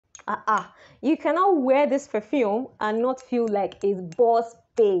You cannot wear this perfume and not feel like a boss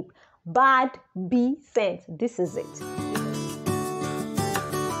babe. Bad bee scent. This is it.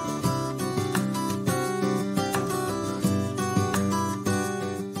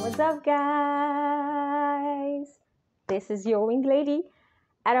 What's up, guys? This is your Winglady,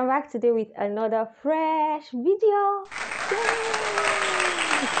 and I'm back today with another fresh video.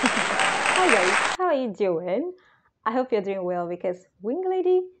 Hi guys, how are you doing? I hope you're doing well because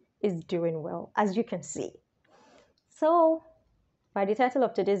Winglady is doing well, as you can see. So, by the title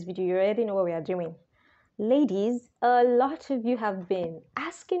of today's video, you already know what we are doing. Ladies, a lot of you have been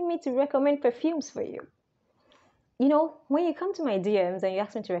asking me to recommend perfumes for you. You know, when you come to my DMs and you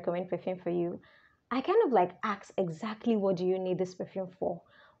ask me to recommend perfume for you, I kind of like ask exactly what do you need this perfume for?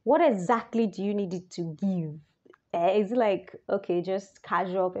 What exactly do you need it to give? Is it like, okay, just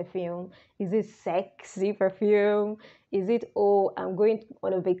casual perfume? Is it sexy perfume? Is it, oh, I'm going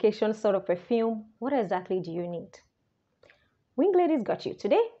on a vacation sort of perfume? What exactly do you need? Winglady's got you.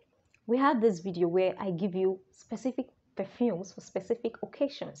 Today, we have this video where I give you specific perfumes for specific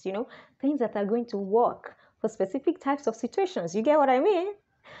occasions, you know, things that are going to work for specific types of situations. You get what I mean?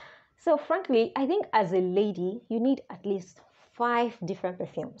 So frankly, I think as a lady, you need at least 5 different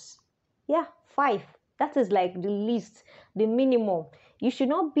perfumes. Yeah, 5. That is like the least, the minimum. You should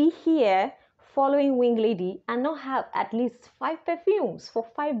not be here following Winglady and not have at least 5 perfumes for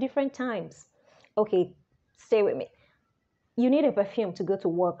 5 different times. Okay, stay with me. You need a perfume to go to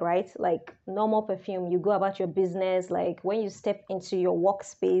work, right? Like normal perfume, you go about your business. Like when you step into your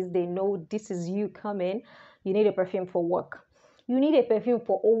workspace, they know this is you coming. You need a perfume for work. You need a perfume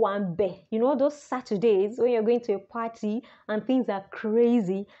for Owambe. You know those Saturdays when you're going to a party and things are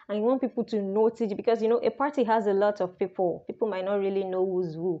crazy and you want people to notice you because, you know, a party has a lot of people. People might not really know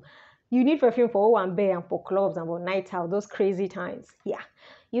who's who. You need perfume for Owambe and for clubs and for night out, those crazy times. Yeah.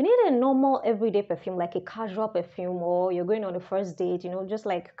 You need a normal everyday perfume, like a casual perfume, or you're going on a first date, you know, just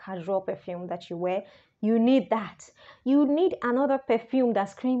like casual perfume that you wear. You need that. You need another perfume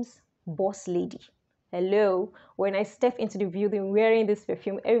that screams boss lady. Hello, when I step into the building wearing this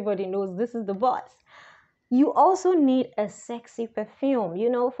perfume, everybody knows this is the boss. You also need a sexy perfume, you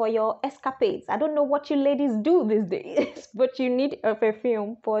know, for your escapades. I don't know what you ladies do these days, but you need a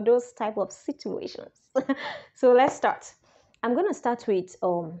perfume for those type of situations. So let's start. I'm going to start with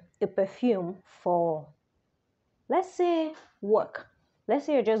a perfume for, let's say, work. Let's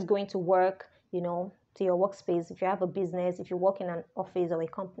say you're just going to work, you know, to your workspace. If you have a business, if you work in an office or a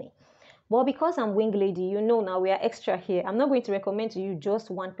company. Well, because I'm Winglady, you know now we are extra here. I'm not going to recommend to you just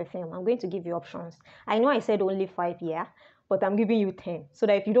one perfume. I'm going to give you options. I know I said only 5, yeah, but I'm giving you 10. So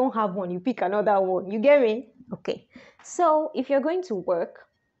that if you don't have one, you pick another one. You get me? Okay. So if you're going to work,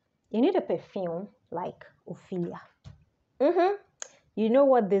 you need a perfume like Ophylia. You know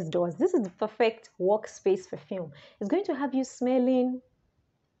what this does? This is the perfect workspace perfume. It's going to have you smelling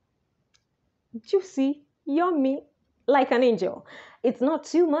juicy, yummy, like an angel. It's not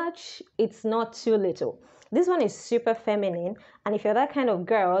too much, it's not too little. This one is super feminine, and if you're that kind of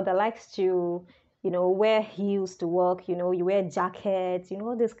girl that likes to, you know, wear heels to work, you know, you wear jackets, you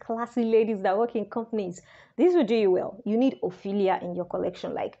know, these classy ladies that work in companies, this will do you well. You need Ophylia in your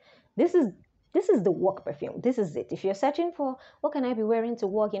collection. Like this is the work perfume. This is it. If you're searching for what can I be wearing to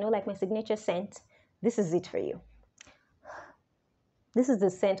work, you know, like my signature scent, this is it for you. This is the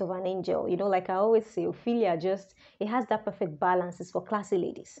scent of an angel. You know, like I always say, Ophylia it has that perfect balance. It's for classy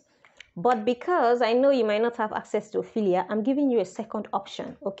ladies. But because I know you might not have access to Ophylia, I'm giving you a second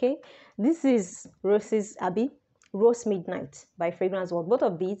option, okay? This is Rose Midnight by Fragrance World. Both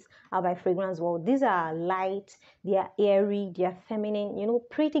of these are by Fragrance World. These are light, they are airy, they are feminine, you know,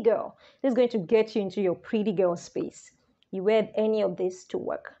 pretty girl. This is going to get you into your pretty girl space. You wear any of this to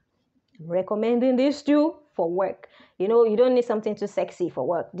work. I'm recommending this too for work. You know, you don't need something too sexy for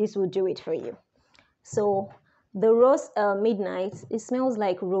work. This will do it for you. So the Rose Midnight, it smells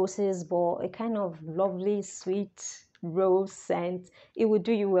like roses, but a kind of lovely, sweet rose scent. It will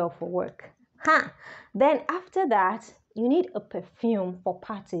do you well for work. Then after that, you need a perfume for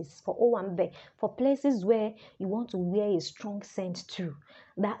parties, for Owambe, for places where you want to wear a strong scent too.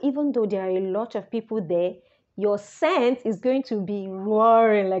 That even though there are a lot of people there, your scent is going to be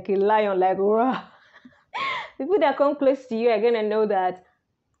roaring like a lion, like roar. People that come close to you are going to know that,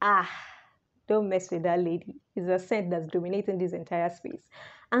 don't mess with that lady. It's a scent that's dominating this entire space.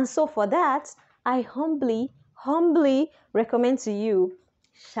 And so for that, I humbly recommend to you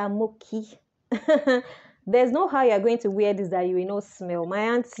Shamokhi. There's no how you're going to wear this that you will not smell. My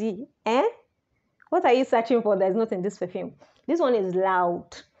auntie, What are you searching for? There's not in this perfume. This one is loud.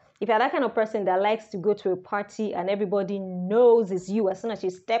 If you're that kind of person that likes to go to a party and everybody knows it's you as soon as you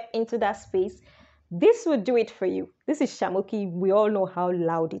step into that space, this would do it for you. This is Shamokhi. We all know how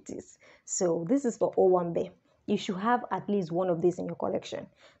loud it is. So this is for Owambe. You should have at least one of these in your collection.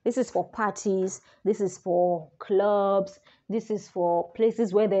 This is for parties. This is for clubs. This is for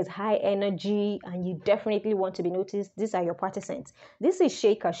places where there's high energy and you definitely want to be noticed. These are your party scents. This is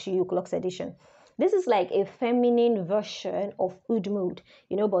Sheikh Shuyukh Luxe Edition. This is like a feminine version of Oud Mood,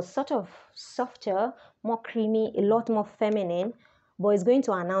 you know, but sort of softer, more creamy, a lot more feminine, but it's going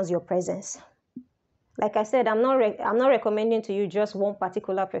to announce your presence. Like I said, I'm not recommending to you just one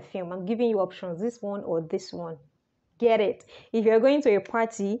particular perfume. I'm giving you options, this one or this one. Get it. If you're going to a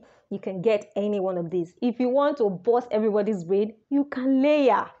party, you can get any one of these. If you want to bust everybody's brain, you can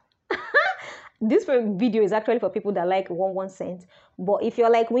layer. This video is actually for people that like one scent. But if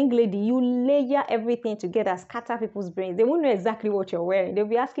you're like Winglady, you layer everything together, scatter people's brains. They won't know exactly what you're wearing. They'll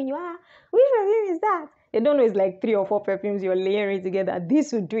be asking you, which perfume is that? They don't know it's like 3 or 4 perfumes you're layering together.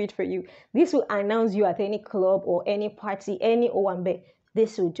 This will do it for you. This will announce you at any club or any party, any Owambe.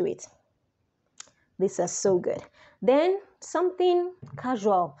 This will do it. These are so good. Then something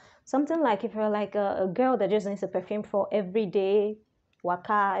casual. Something like if you're like a girl that just needs a perfume for everyday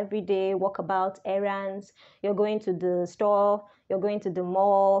waka, everyday walkabout, errands. You're going to the store, you're going to the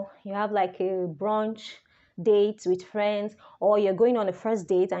mall, you have like a brunch date with friends, or you're going on a first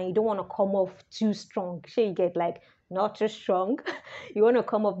date and you don't want to come off too strong. Sure, you get like not too strong. You want to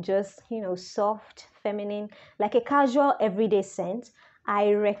come off just, you know, soft, feminine, like a casual everyday scent.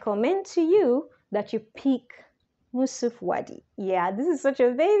 I recommend to you that you pick Mousuf Wardi. Yeah, this is such a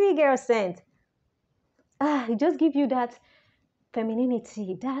baby girl scent. It just gives you that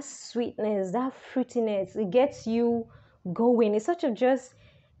femininity, that sweetness, that fruitiness. It gets you going. It's such a just,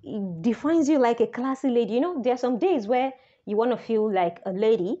 it defines you like a classy lady. You know, there are some days where you want to feel like a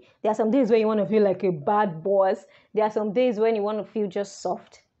lady. There are some days where you want to feel like a bad boss. There are some days when you want to feel just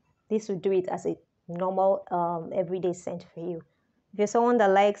soft. This will do it as a normal everyday scent for you. If you're someone that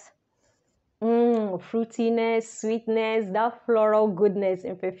likes fruitiness, sweetness, that floral goodness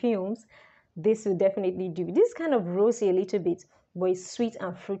in perfumes, this will definitely do. This is kind of rosy a little bit, but it's sweet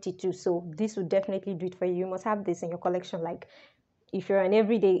and fruity too. So this will definitely do it for you. You must have this in your collection. Like if you're an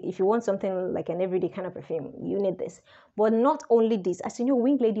everyday, if you want something like an everyday kind of perfume, you need this. But not only this, as you know,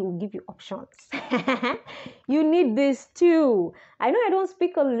 Winglady will give you options. You need this too. I know I don't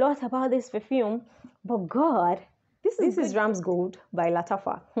speak a lot about this perfume, but God, this is Ramz Gold by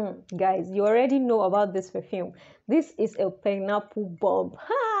Latafa. Guys, you already know about this perfume. This is a pineapple bomb.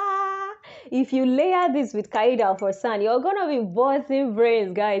 If you layer this with Kaida for sun, you're gonna be busting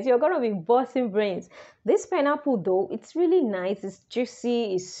brains, guys. You're gonna be busting brains. This pineapple though, it's really nice, it's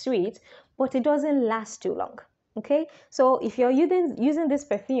juicy, it's sweet, but it doesn't last too long. Okay, so if you're using this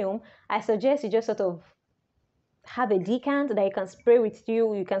perfume, I suggest you just sort of have a decant that you can spray with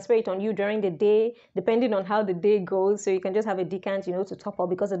you. You can spray it on you during the day, depending on how the day goes. So you can just have a decant, you know, to top up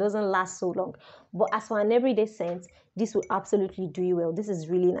because it doesn't last so long. But as for an everyday scent, this will absolutely do you well. This is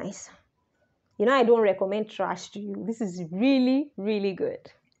really nice. You know, I don't recommend trash to you. This is really, really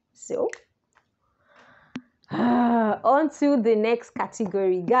good. So, on to the next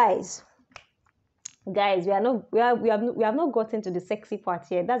category, guys. Guys, we have not gotten to the sexy part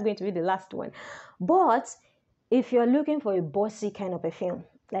yet. That's going to be the last one. But if you're looking for a bossy kind of perfume,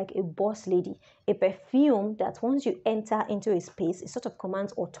 like a boss lady, a perfume that once you enter into a space, it sort of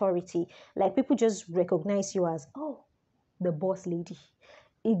commands authority. Like people just recognize you as, oh, the boss lady.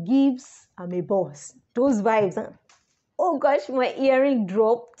 It gives, I'm a boss. Those vibes. Huh? Oh gosh, my earring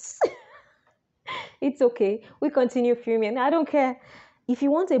dropped. It's okay. We continue filming. I don't care. If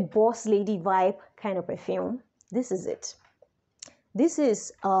you want a boss lady vibe kind of perfume, this is it. This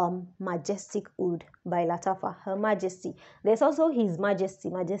is Majestic Oud by Latafa, Her Majesty. There's also His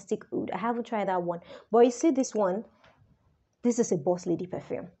Majesty, Majestic Oud. I haven't tried that one. But you see this one, this is a boss lady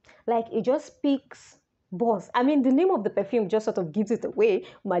perfume. Like it just speaks boss. I mean, the name of the perfume just sort of gives it away.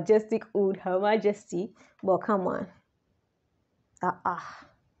 Majestic Oud, Her Majesty. But come on.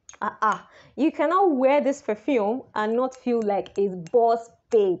 You cannot wear this perfume and not feel like a boss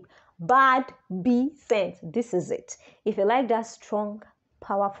babe. Bad bee scent. This is it. If you like that strong,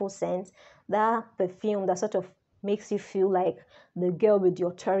 powerful scent, that perfume that sort of makes you feel like the girl with the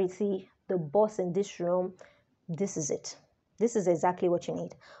authority, the boss in this room, this is it. This is exactly what you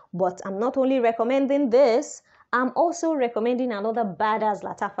need. But I'm not only recommending this, I'm also recommending another badass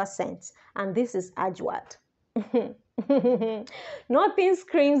Latafa scent. And this is Ajwad. Nothing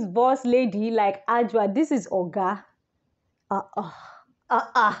screams boss lady like Ajwad. This is Oga.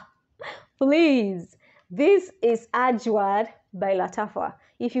 Please. This is Ajwad by Latafa.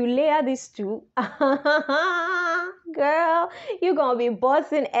 If you layer these two, girl, you're gonna be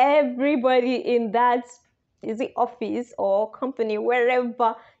bossing everybody in that, is it office or company,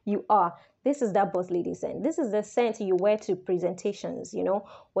 wherever you are. This is that boss lady scent. This is the scent you wear to presentations, you know,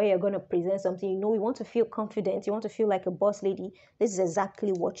 where you're going to present something. You know, you want to feel confident. You want to feel like a boss lady. This is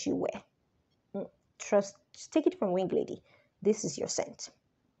exactly what you wear. Trust, just take it from Winglady. This is your scent.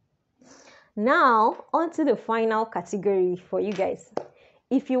 Now, on to the final category for you guys.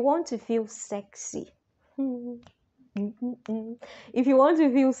 If you want to feel sexy, if you want to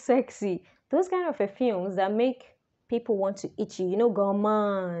feel sexy, those kind of perfumes that make people want to eat you, you know,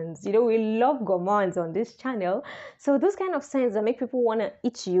 gourmands, you know, we love gourmands on this channel. So those kind of scents that make people want to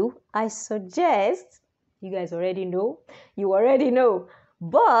eat you, I suggest, you guys already know,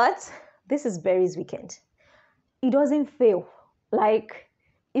 but this is Berry's Weekend. It doesn't fail. Like,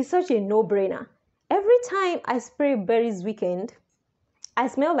 it's such a no-brainer. Every time I spray Berry's Weekend, I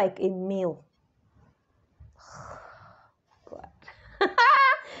smell like a meal.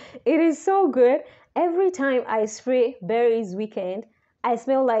 It is so good. Every time I spray Berry's Weekend, I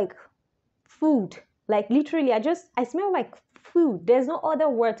smell like food. Like literally, I smell like food. There's no other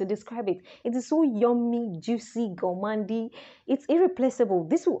word to describe it. It is so yummy, juicy, gourmandy. It's irreplaceable.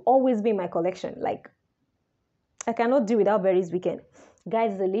 This will always be in my collection. Like, I cannot do without Berry's Weekend.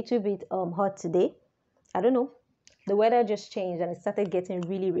 Guys, it's a little bit hot today. I don't know. The weather just changed and it started getting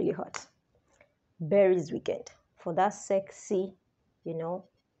really, really hot. Berry's Weekend. For that sexy, you know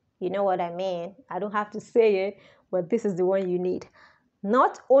what I mean. I don't have to say it, but this is the one you need.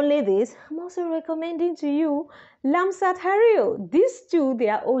 Not only this, I'm also recommending to you Lamsat harir. These two, they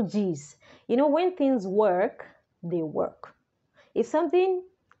are OGs. You know, when things work, they work. If something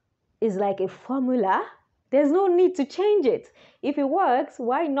is like a formula, there's no need to change it. If it works,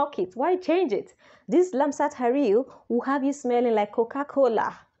 why knock it? Why change it? This Lamsat harir will have you smelling like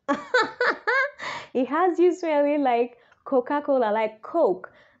Coca-Cola. It has you smelling like Coca-Cola, like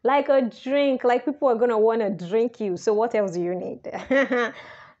Coke, like a drink, like people are going to want to drink you. So what else do you need?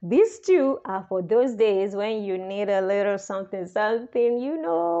 These two are for those days when you need a little something, you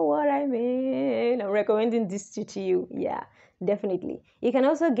know what I mean. I'm recommending these two to you. Yeah, definitely. You can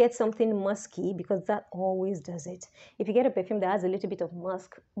also get something musky because that always does it. If you get a perfume that has a little bit of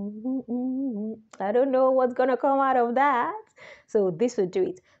musk, I don't know what's going to come out of that. So this will do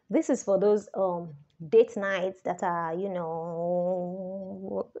it. This is for those date nights that are, you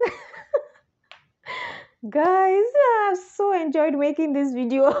know. Guys, I've so enjoyed making this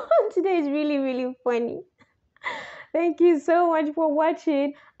video. Today is really, really funny. Thank you so much for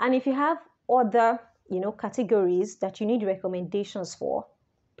watching. And if you have other, you know, categories that you need recommendations for,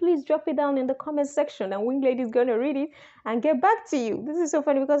 please drop it down in the comment section and Winglady is going to read it and get back to you. This is so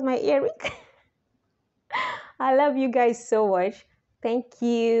funny because my earring. I love you guys so much. Thank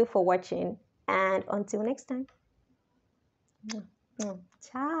you for watching. And until next time.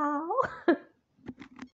 Ciao.